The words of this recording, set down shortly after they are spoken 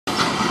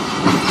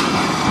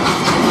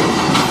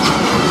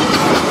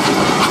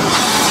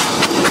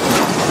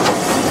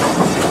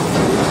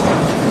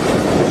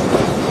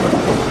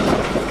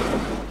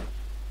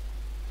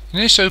In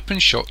this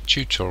OpenShot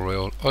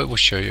tutorial I will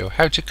show you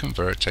how to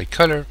convert a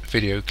color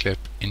video clip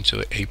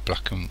into a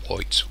black and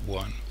white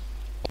one.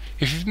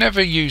 If you've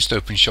never used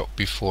OpenShot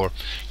before,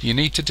 you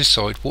need to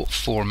decide what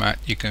format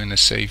you're going to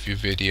save your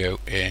video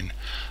in.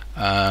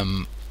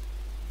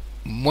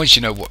 Once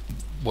you know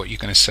what you're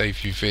going to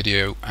save your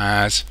video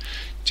as,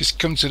 just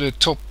come to the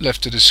top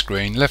left of the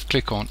screen, left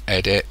click on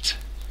Edit,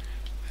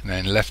 and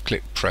then left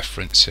click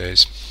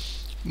Preferences.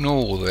 Ignore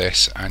all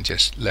this and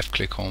just left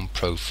click on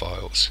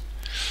Profiles.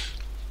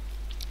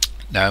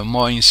 Now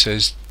mine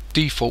says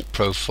default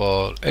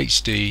profile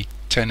HD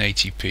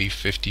 1080p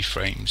 50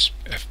 frames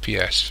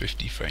FPS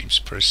 50 frames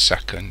per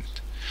second,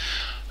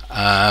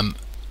 and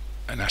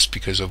that's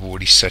because I've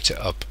already set it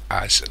up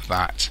as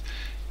that.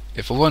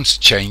 If I want to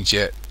change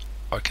it,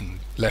 I can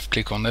left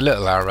click on the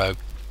little arrow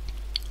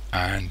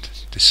and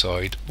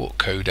decide what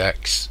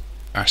codecs,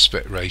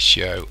 aspect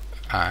ratio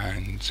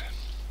and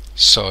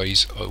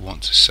size I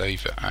want to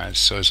save it as.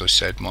 So as I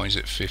said, mine's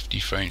at 50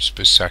 frames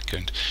per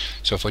second.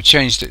 So if I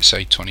changed it,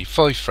 say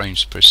 25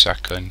 frames per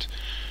second,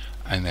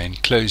 and then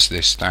close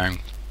this down,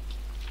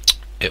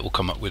 it will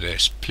come up with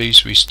this: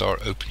 please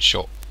restart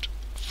OpenShot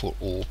for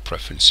all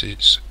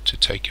preferences to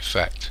take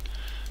effect.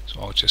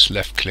 So I'll just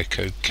left click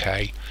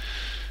OK.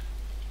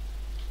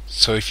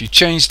 So if you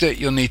changed it,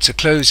 you'll need to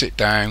close it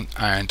down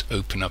and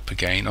open up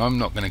again. I'm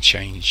not going to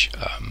change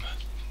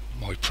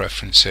my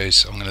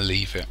preferences. I'm going to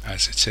leave it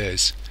as it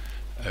is.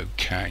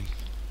 Okay.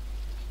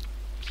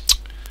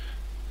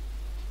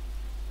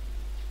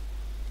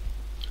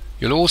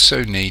 You'll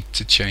also need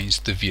to change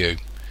the view.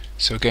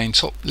 So again,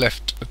 top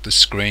left of the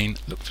screen,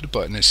 look for the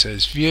button that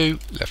says View,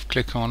 left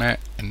click on it,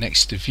 and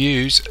next to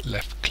Views,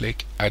 left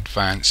click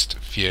Advanced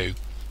View.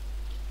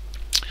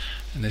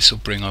 And this will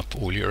bring up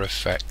all your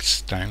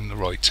effects down the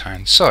right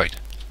hand side.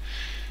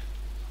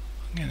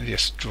 I'm going to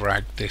just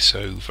drag this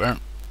over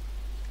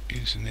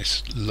using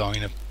this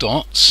line of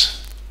dots.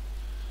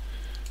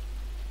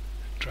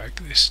 Drag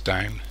this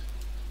down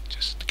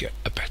just to get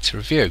a better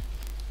view.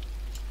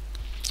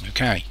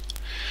 Okay.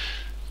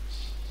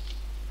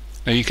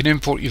 Now you can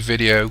import your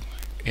video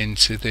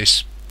into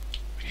this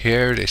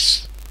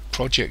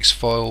projects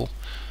file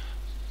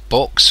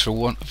box, for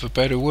want of a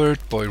better word,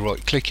 by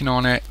right clicking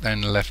on it,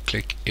 then left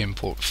click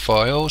import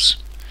files,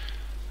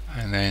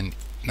 and then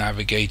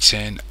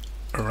navigating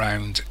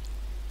around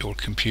your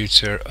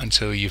computer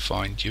until you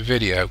find your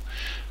video.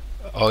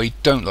 I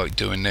don't like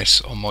doing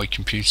this on my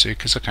computer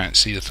because I can't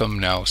see the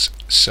thumbnails,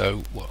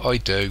 so what I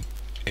do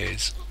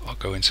is I'll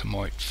go into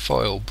my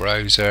file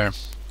browser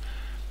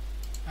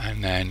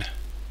and then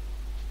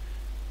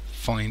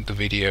find the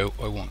video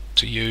I want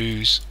to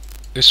use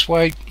this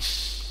way,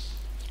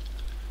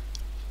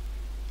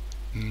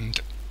 and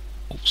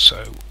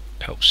also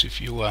helps if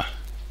you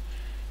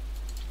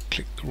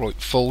click the right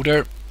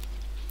folder,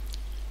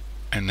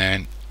 and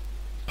then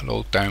I'll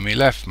hold down my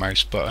left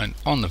mouse button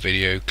on the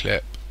video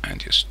clip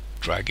and just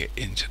drag it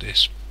into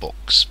this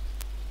box.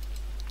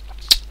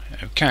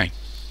 Okay.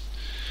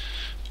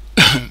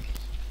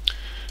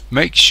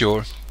 Make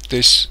sure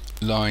this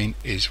line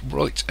is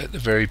right at the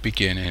very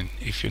beginning.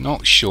 If you're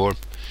not sure,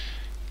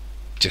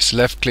 just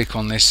left click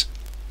on this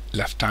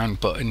left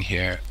hand button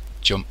here,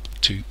 jump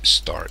to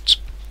start.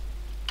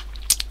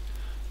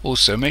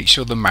 Also make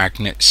sure the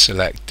magnet's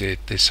selected,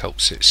 this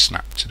helps it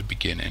snap to the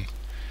beginning.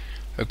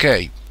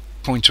 Okay,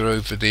 pointer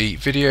over the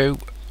video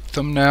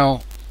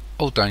thumbnail,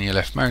 hold down your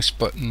left mouse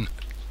button,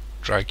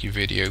 drag your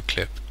video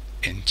clip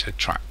into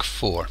track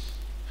 4.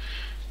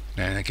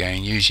 Then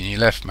again, using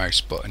your left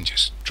mouse button,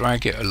 just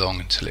drag it along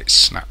until it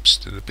snaps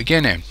to the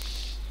beginning.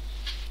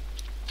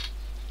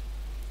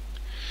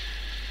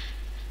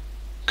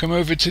 Come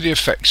over to the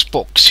effects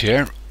box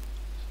here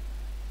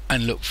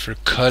and look for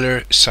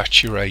color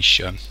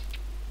saturation,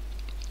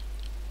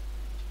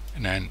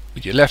 and then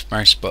with your left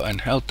mouse button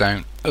held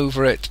down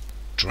over it,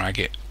 drag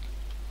it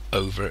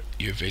over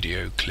your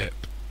video clip.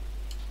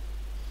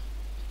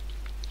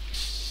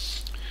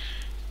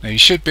 Now you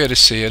should be able to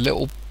see a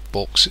little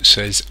box that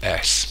says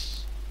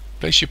S.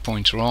 Place your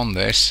pointer on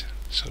this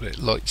so that it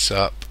lights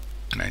up,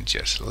 and then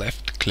just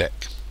left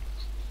click.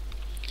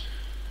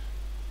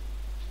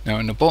 Now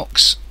in the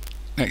box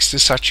next to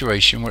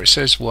saturation where it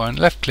says 1,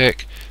 left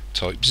click,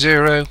 type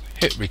 0,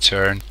 hit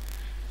return,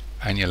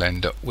 and you'll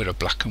end up with a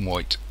black and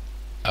white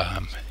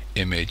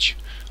image.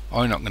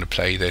 I'm not going to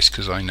play this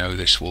because I know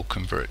this will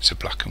convert to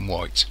black and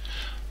white,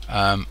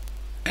 and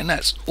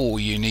that's all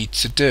you need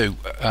to do.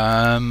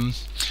 The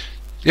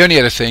only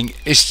other thing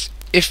is,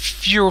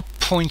 if your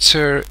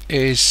pointer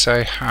is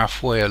say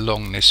halfway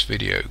along this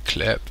video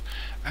clip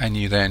and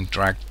you then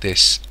drag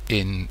this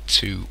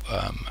into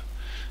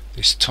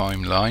this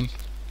timeline,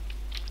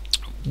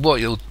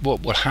 what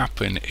will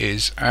happen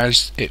is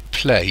as it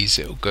plays,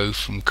 it will go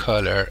from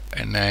color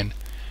and then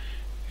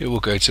it will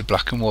go to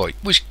black and white,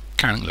 which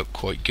can look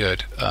quite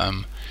good.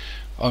 I'm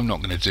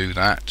not going to do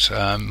that,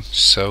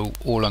 so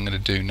all I'm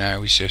going to do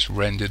now is just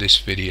render this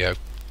video.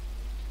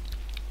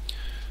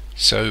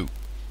 So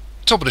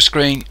top of the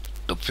screen,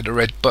 look for the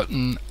red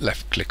button,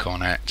 left click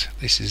on it.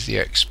 This is the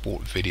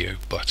export video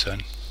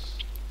button.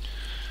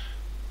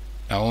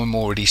 Now I'm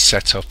already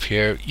set up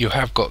here. You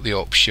have got the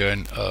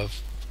option of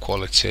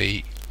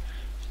quality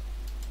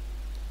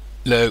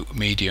low,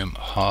 medium,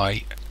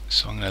 high,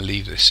 so I'm going to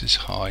leave this as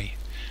high.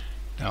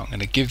 Now I'm going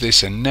to give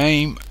this a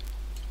name,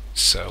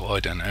 so I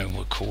don't know,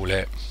 we'll call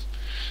it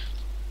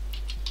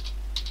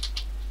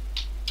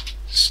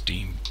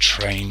steam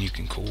train.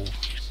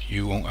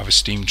 You won't have a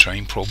steam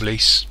train probably,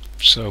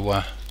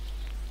 so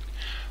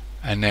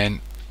and then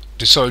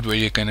decide where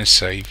you're going to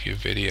save your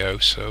video.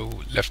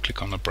 So left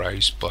click on the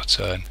browse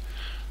button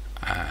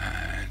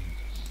and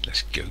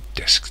let's go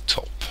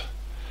desktop,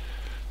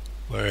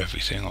 where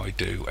everything I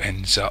do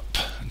ends up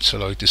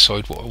until I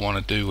decide what I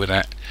want to do with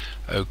that.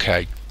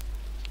 Okay,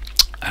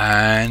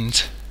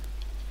 and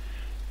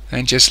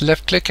then just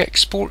left click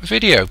export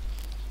video,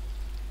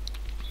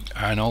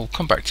 and I'll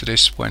come back to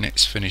this when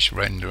it's finished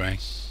rendering.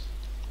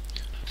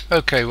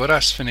 Okay, well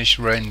that's finished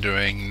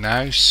rendering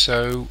now,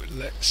 so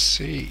let's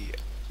see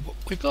what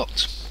we've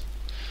got.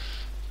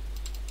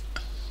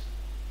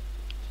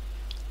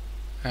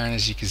 And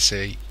as you can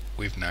see,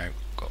 we've now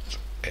got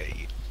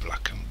a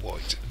black and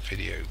white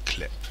video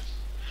clip.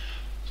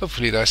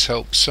 Hopefully that's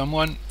helped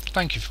someone.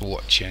 Thank you for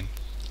watching.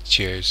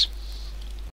 Cheers.